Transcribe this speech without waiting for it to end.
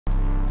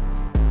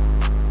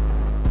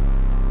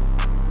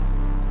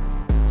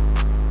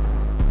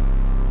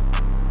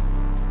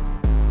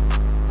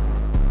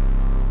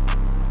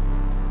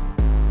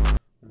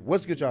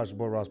What's good, y'all? It's your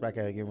boy Ross back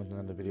at it again with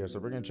another video. So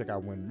we're gonna check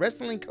out when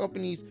wrestling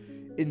companies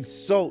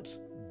insult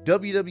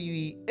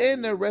WWE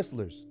and their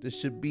wrestlers. This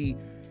should be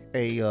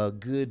a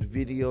good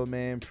video,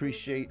 man.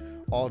 Appreciate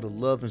all the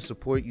love and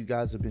support you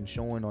guys have been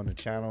showing on the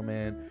channel,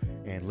 man.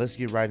 And let's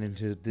get right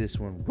into this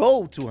one.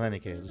 Roll to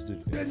 100K. Let's do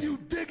it. Can you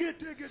dig it,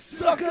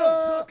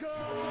 Sucker!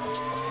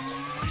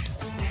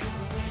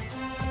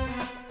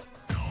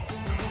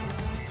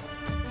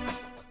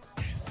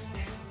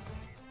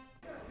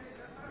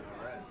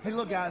 Hey,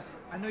 look, guys,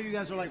 I know you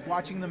guys are like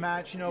watching the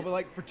match, you know, but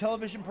like for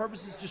television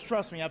purposes, just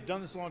trust me, I've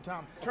done this a long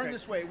time. Turn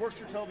this way, it works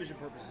for television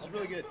purposes. It's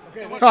really good.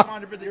 Okay,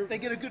 they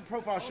get a good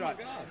profile shot.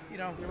 You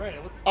know, you're right.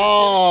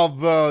 Oh,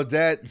 bro,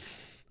 that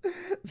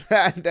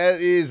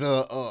is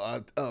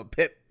a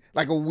pep,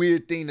 like a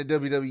weird thing that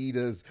WWE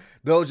does.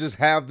 They'll just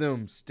have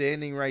them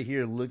standing right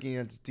here looking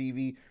at the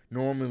TV.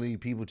 Normally,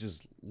 people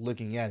just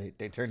looking at it.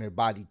 They turn their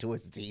body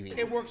towards the TV.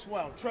 It works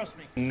well, trust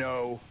me.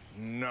 No.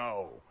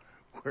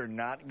 We're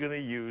not going to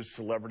use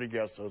celebrity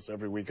guest hosts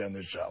every week on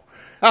this show.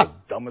 The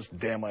dumbest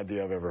damn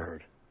idea I've ever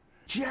heard.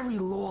 Jerry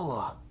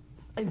Lawler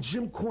and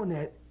Jim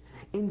Cornette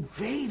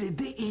invaded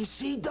the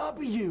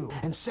ECW.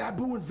 And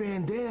Sabu and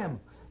Van Dam,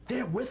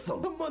 they're with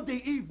them. The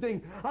Monday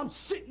evening, I'm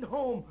sitting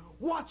home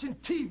watching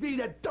TV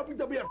that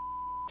WWF.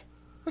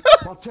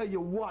 I'll tell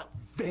you what,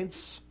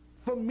 Vince,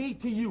 from me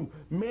to you,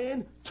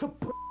 man to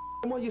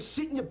while you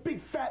sit in your big,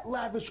 fat,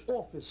 lavish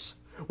office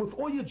with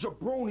all your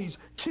jabronis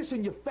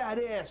kissing your fat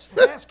ass.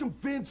 Ask him,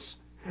 Vince.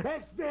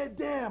 Ask Van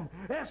Dam.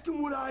 Ask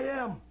him what I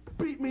am.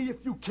 Beat me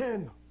if you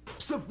can.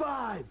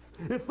 Survive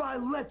if I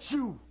let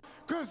you.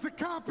 Because the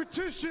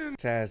competition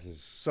Taz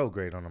is so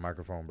great on the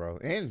microphone, bro,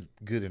 and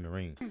good in the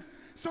ring.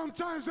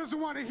 sometimes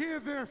doesn't want to hear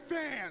their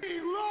fans. We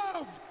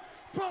love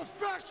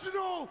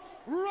professional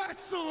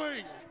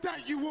wrestling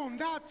that you will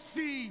not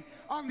see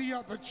on the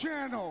other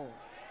channel.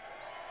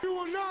 You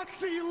will not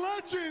see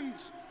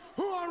legends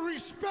who are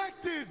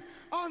respected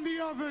on the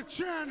other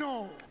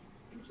channel.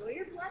 Enjoy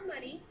your blood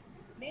money.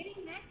 Maybe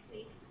next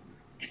week,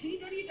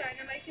 AEW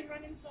Dynamite can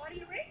run in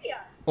Saudi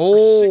Arabia.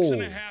 Oh. For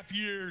 6.5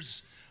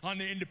 years on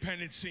the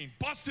independent scene.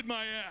 Busted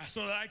my ass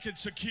so that I could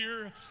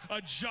secure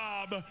a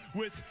job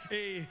with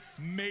a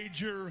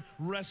major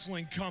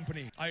wrestling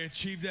company. I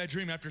achieved that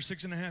dream after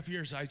 6.5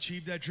 years. I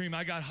achieved that dream.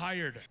 I got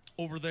hired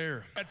over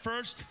there. At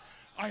first,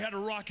 I had a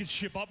rocket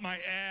ship up my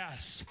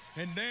ass.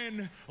 And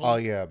then... Oh,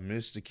 yeah,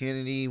 Mr.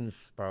 Kennedy,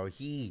 bro,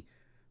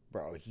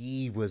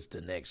 he was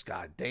the next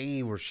guy.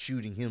 They were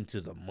shooting him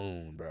to the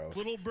moon, bro.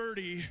 Little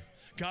birdie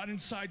got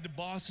inside the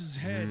boss's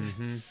head.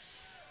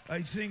 I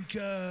think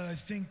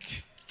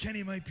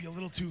Kenny might be a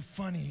little too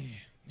funny.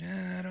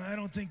 I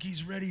don't think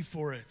he's ready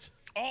for it.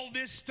 All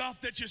this stuff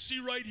that you see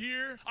right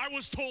here, I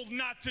was told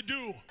not to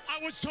do.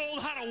 I was told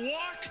how to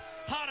walk,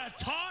 how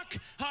to talk,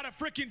 how to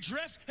freaking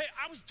dress. Hey,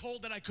 I was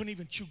told that I couldn't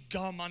even chew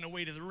gum on the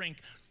way to the rink.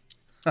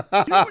 You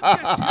would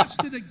get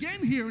tested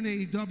again here in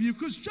AEW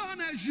because,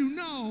 John, as you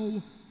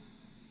know,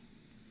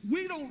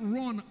 we don't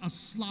run a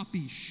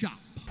sloppy shop.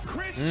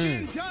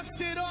 Christian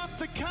dusted off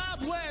the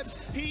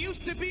cobwebs. He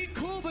used to be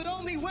cool, but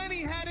only when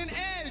he had an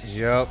edge.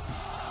 Yep.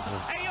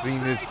 Hey, I've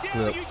seen this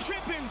clip. You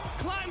tripping?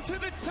 Climb to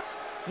the top.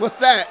 What's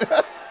that?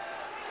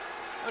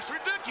 That's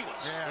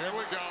ridiculous. Yeah, there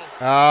we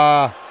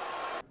go.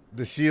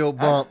 The shield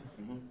bump.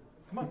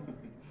 Come on.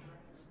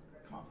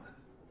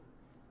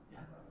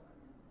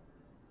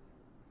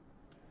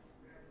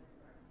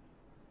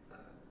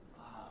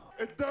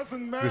 It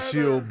doesn't matter The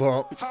shield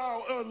bump.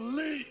 how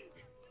elite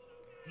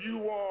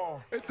you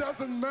are. It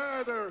doesn't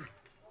matter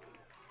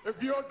if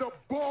you're the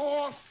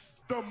boss,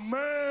 the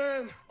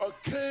man, a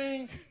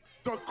king,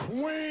 the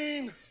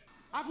queen.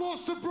 I've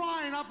lost to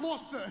Brian. I've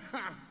lost to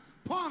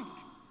Punk.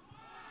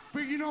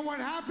 But you know what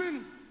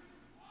happened?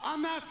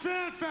 On that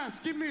Fan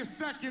Fest, give me a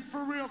second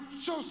for real.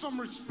 Show some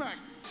respect.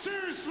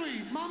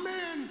 Seriously, my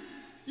man,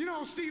 you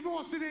know, Steve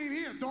Austin ain't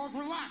here, dog.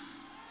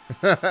 Relax.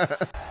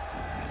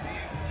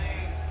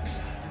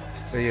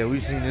 So yeah,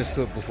 we've seen this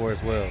clip before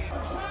as well.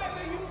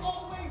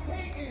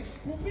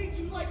 We'll beat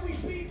you like we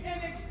beat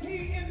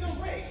NXT in the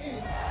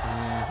ratings.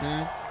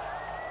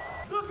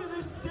 Look at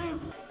this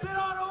diff. There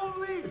are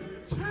only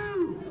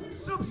 2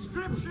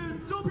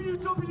 subscriptions: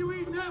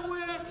 WWE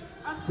Network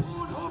and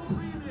Pornhub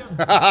Premium.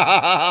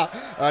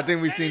 I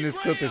think we've seen this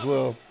clip as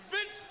well.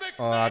 Vince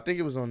McMahon I think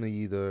it was on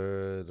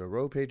either the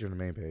road page or the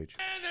main page.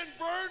 and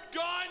Vern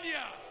Gagne.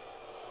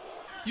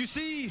 You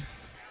see,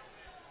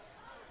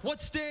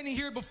 what's standing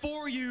here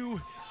before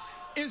you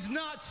is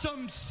not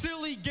some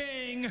silly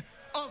gang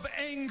of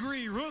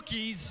angry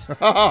rookies.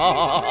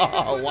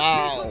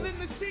 Wow. People in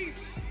the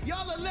seats,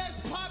 y'all are less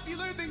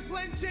popular than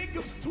Glenn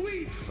Jacobs'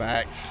 tweets.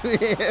 Facts.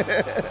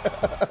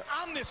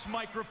 On this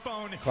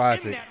microphone,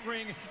 Classic. in that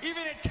ring,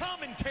 even at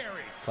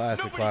commentary.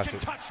 Classic, Nobody classic. can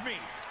touch me.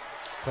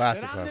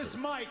 Classic, And on this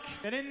classic.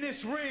 mic, and in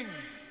this ring,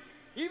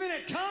 even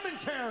at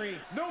commentary,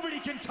 nobody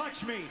can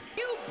touch me.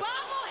 You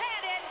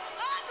bobble-headed,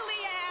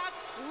 ugly-ass,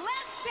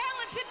 less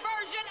talented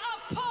version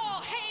of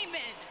Paul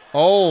Heyman.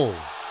 Oh,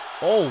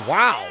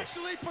 wow. I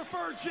actually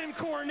prefer Jim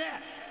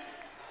Cornette.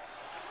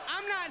 I'm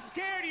I'm not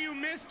scared of you,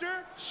 mister.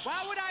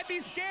 Why would I be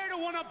scared of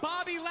one of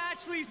Bobby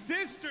Lashley's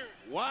sisters?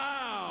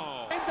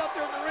 Wow. Ends up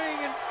there in the ring,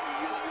 and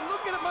you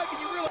look at him, Mike, and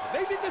you realize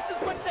maybe this is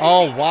what they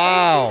Oh, need.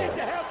 wow. They needed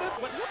to have this,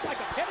 what looked like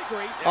a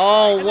pedigree.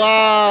 Oh, And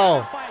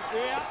wow.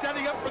 yeah,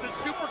 setting up for the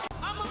super.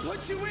 I'm gonna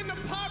put you into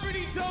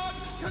poverty, dog,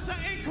 because I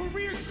end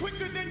careers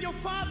quicker than your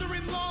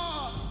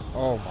father-in-law.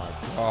 Oh my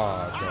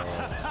God, bro.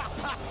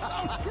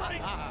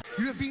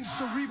 You have been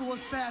cerebral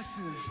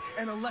assassins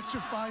and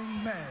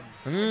electrifying men.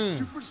 And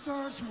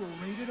superstars who are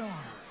rated R.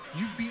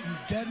 You've beaten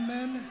dead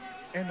men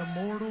and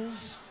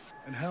immortals.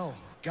 And hell,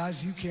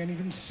 guys you can't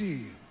even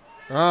see.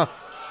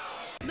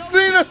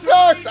 Cena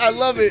sucks. I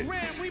love it.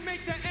 We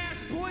make the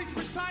ass boys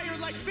retire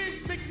like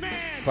Vince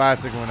McMahon.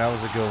 Classic one. That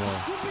was a good one.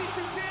 Who beats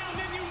you down,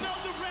 then you know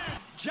the rest.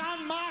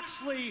 John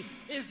Moxley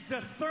is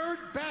the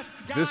third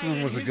best guy. This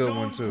one was in a his good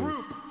one, own too.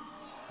 Group.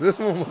 This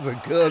one was a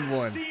good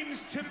one.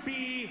 Seems to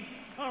be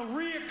a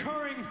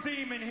reoccurring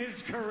theme in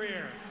his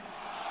career.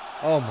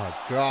 Oh my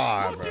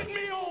God, bro. Look at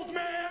me, old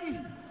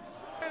man.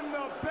 And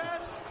the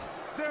best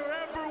there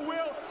ever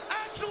will.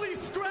 Actually,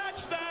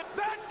 scratch that.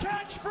 That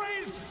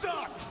catchphrase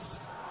sucks.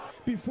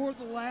 Before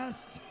the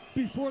last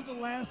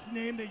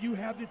name that you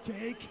have to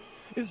take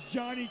is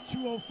Johnny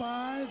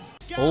 205.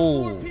 Got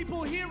more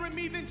people hearing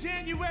me than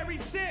January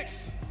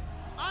 6th.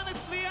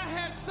 Honestly, I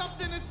had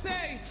something to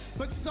say,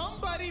 but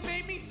somebody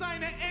made me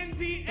sign an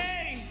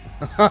NDA.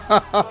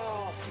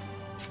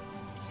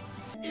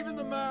 Even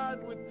the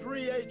man with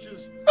 3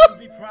 H's would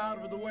be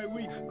proud of the way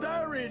we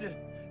buried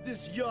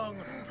this young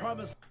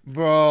promise.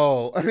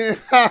 Bro,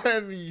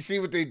 you see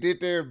what they did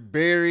there?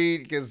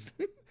 Buried, because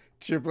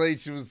Triple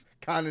H was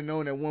kind of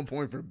known at one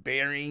point for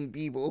burying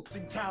people.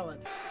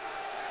 Talent.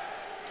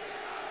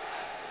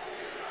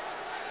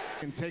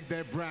 And take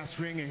that brass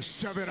ring and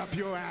shove it up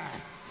your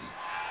ass.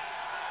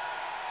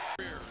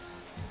 And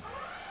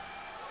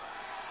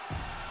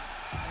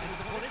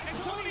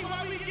Tony,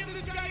 why we give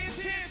this guy a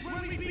chance?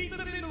 When we beat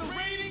them in the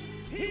ratings,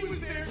 he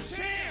was their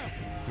champ.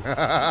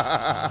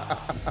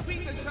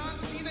 Beat the John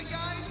Cena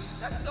guys?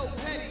 That's so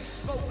petty.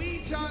 But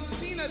we John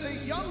Cena, the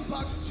Young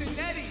Bucks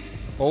Genettis.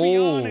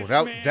 Oh,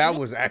 that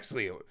was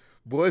actually,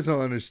 boys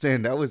don't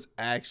understand. That was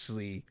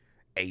actually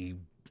a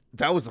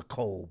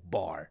cold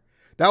bar.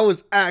 That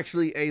was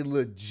actually a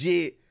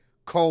legit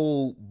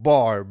cold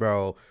bar,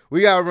 bro.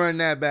 We gotta run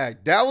that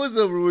back. That was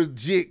a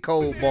legit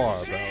cold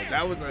bar, bro.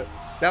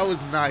 That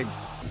was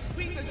nice.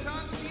 Beat the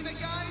John Cena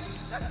guys?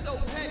 That's so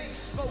petty.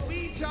 But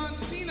we John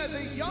Cena,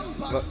 the Young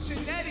Bucks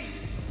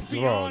Genettis.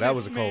 Bro, that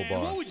was a cold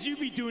bar. What would you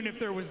be doing if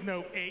there was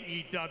no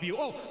AEW?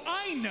 Oh,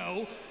 I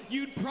know.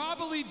 You'd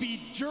probably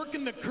be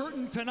jerking the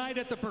curtain tonight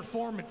at the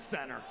Performance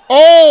Center.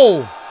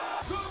 Oh!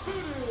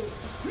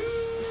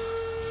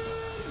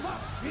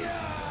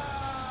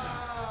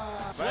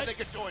 Glad they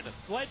could join us.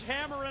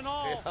 Sledgehammer and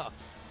all. Yeah.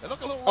 They look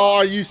a little Oh,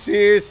 are you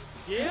serious?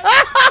 Yeah.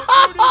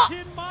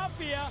 Kid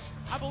Mafia.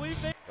 I believe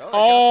they.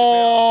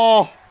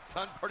 Oh!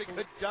 Done a pretty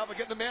good job of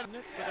getting the man. For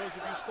those of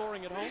you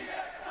scoring at home.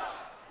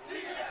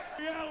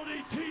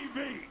 Reality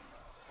TV.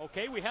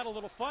 Okay, we had a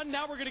little fun.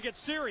 Now we're going to get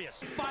serious.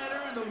 Fighter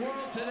in the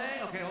world today.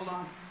 Okay, hold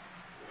on.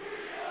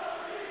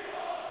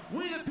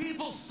 We the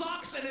people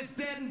sucks and it's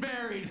dead and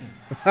buried.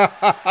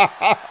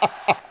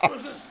 It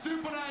was a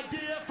stupid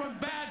idea from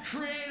bad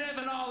creative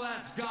and all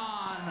that's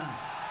gone.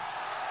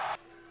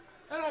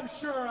 And I'm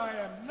sure I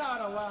am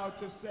not allowed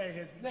to say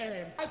his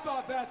name. I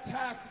thought that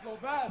tactical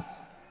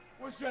vest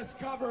was just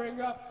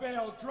covering up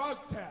failed drug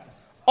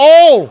tests.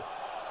 Oh!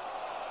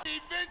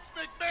 Vince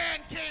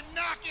McMahon came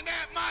knocking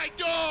at my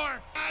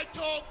door. I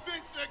told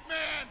Vince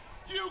McMahon,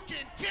 you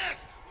can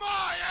kiss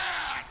my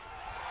ass.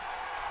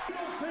 You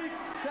don't take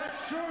that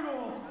shirt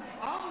off.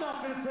 I'm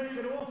not going to take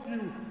it off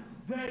you.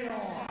 They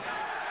are.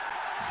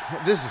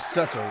 This is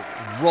such a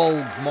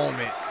rogue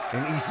moment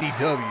in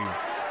ECW.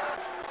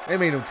 They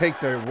made him take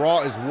their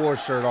Raw is War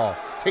shirt off.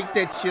 Take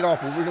that shit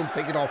off and we're going to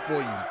take it off for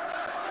you.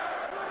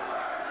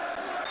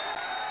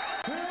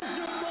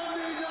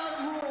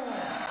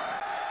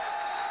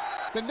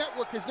 The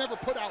network has never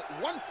put out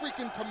one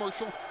freaking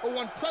commercial or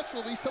one press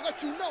release to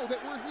let you know that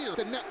we're here.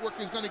 The network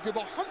is going to give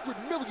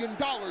 $100 million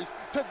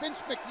to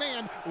Vince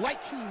McMahon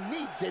like he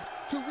needs it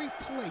to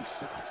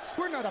replace us.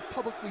 We're not a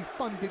publicly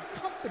funded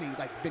company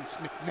like Vince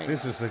McMahon.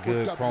 This is a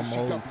good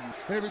promo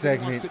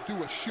segment to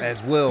do a shoot.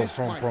 as well This,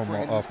 from my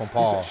friends, from is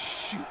Paul. a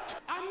shoot.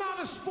 I'm not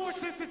a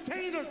sports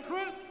entertainer,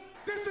 Chris.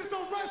 This is a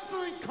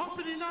wrestling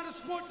company, not a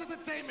sports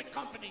entertainment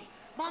company.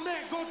 My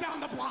man, go down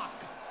the block.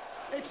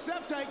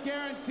 Except I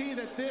guarantee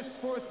that this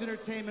sports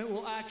entertainment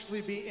will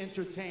actually be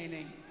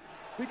entertaining.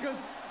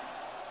 Because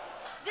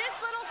This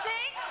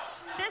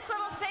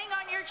little thing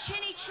on your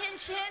chinny chin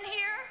chin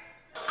here,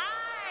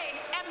 I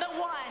am the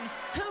one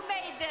who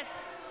made this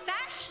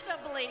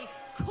fashionably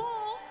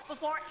cool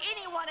before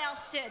anyone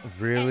else did.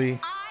 Really? And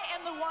I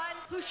am the one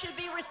who should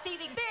be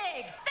receiving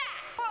big,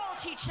 fat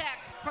royalty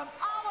checks from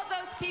all of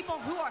those people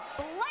who are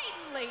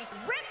blatantly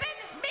ripping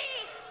me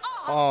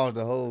off. Oh,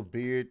 the whole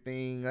beard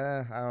thing.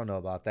 I don't know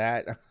about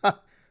that. I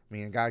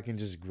mean, a guy can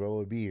just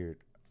grow a beard.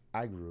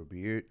 I grew a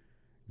beard.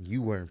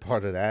 you weren't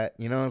part of that.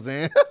 You know what I'm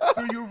saying?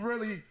 Do you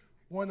really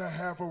want to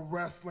have a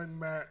wrestling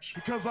match?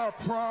 Because I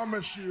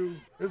promise you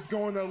it's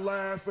going to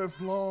last as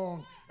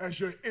long as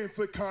your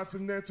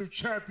Intercontinental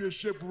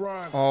Championship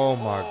run. Oh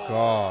my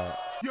God.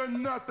 You're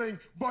nothing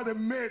but a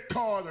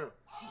mid-carder.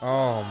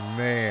 Oh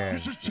man.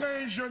 You should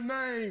change your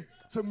name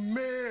to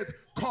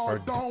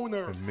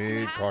Mid-Cardoner.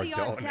 You have the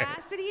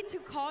audacity to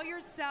call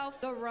yourself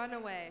the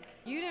Runaway.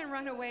 You didn't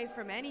run away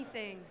from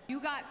anything.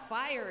 You got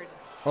fired.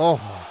 Oh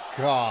my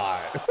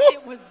God.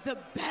 It was the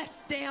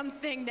best damn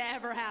thing to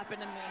ever happen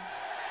to me.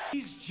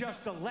 He's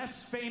just a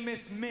less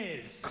famous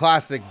Miz.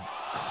 Classic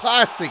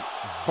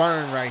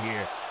burn right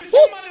here.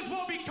 You might as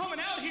well be coming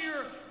out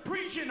here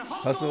preaching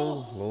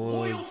Hustle,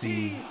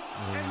 loyalty,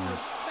 and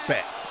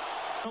respect.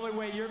 The only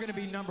way you're going to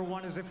be number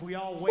one is if we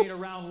all wait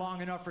around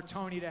long enough for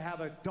Tony to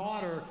have a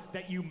daughter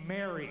that you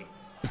marry.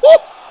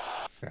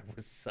 That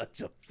was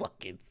such a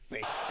fucking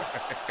sick.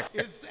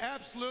 Is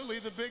absolutely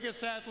the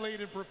biggest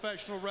athlete in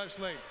professional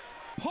wrestling.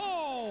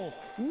 Paul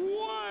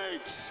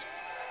White.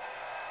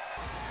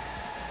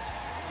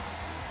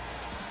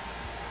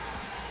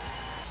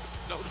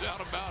 No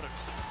doubt about it.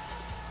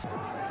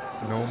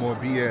 No more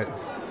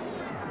BS.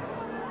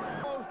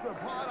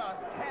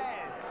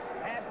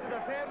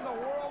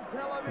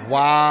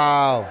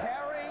 Wow.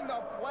 Carrying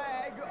the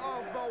flag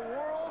of the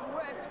World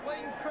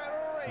Wrestling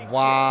Federation.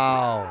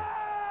 Wow.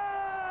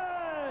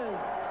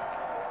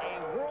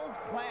 A world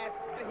class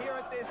here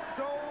at this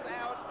sold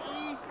out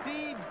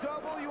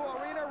ECW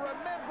arena.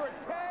 Remember,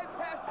 Taz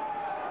has.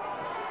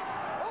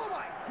 Oh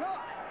my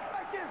God!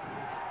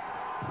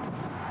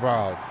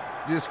 Bro,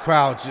 this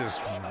crowd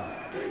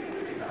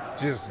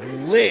just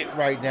lit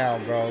right now,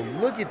 bro.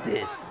 Look at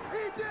this.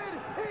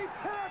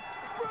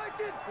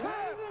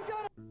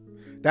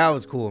 That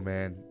was cool,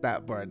 man.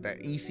 That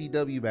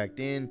ECW back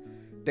then,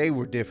 they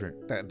were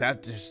different.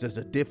 That just is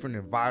a different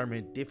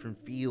environment,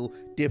 different feel,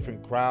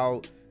 different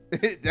crowd.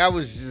 That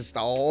was just a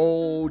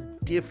whole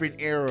different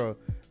era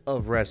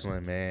of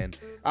wrestling, man.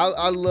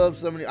 I love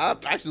some of the, I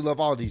actually love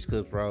all these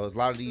clips, bro. A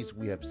lot of these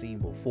we have seen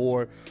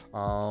before.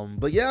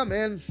 But yeah,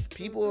 man,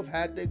 people have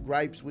had their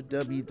gripes with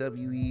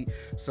WWE.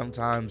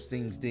 Sometimes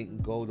things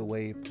didn't go the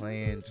way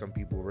planned. Some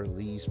people were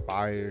released,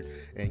 fired,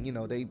 and you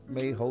know, they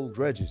may hold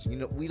grudges. You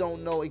know, we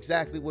don't know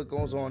exactly what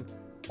goes on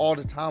all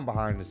the time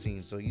behind the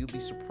scenes, so you'll be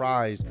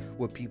surprised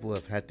what people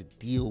have had to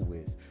deal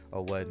with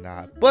or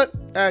whatnot. But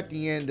at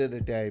the end of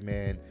the day,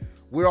 man,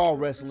 we're all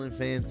wrestling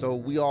fans, so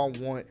we all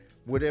want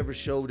whatever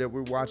show that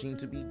we're watching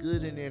to be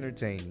good and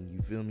entertaining,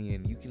 you feel me?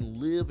 And you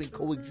can live and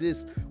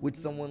coexist with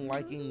someone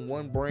liking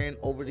one brand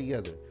over the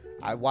other.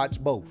 I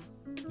watch both,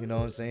 you know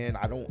what I'm saying?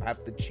 I don't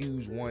have to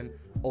choose one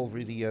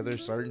over the other.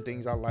 Certain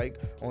things I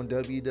like on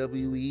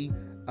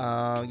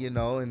WWE, you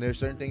know, and there's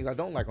certain things I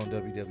don't like on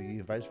WWE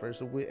and vice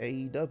versa with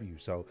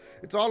AEW. So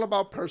it's all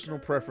about personal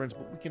preference,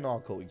 but we can all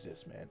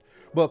coexist, man.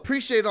 But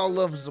appreciate all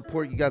love and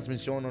support you guys have been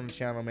showing on the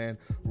channel, man.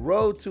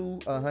 Road to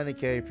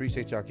 100K.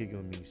 Appreciate y'all kicking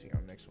with me. See you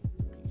on the next one.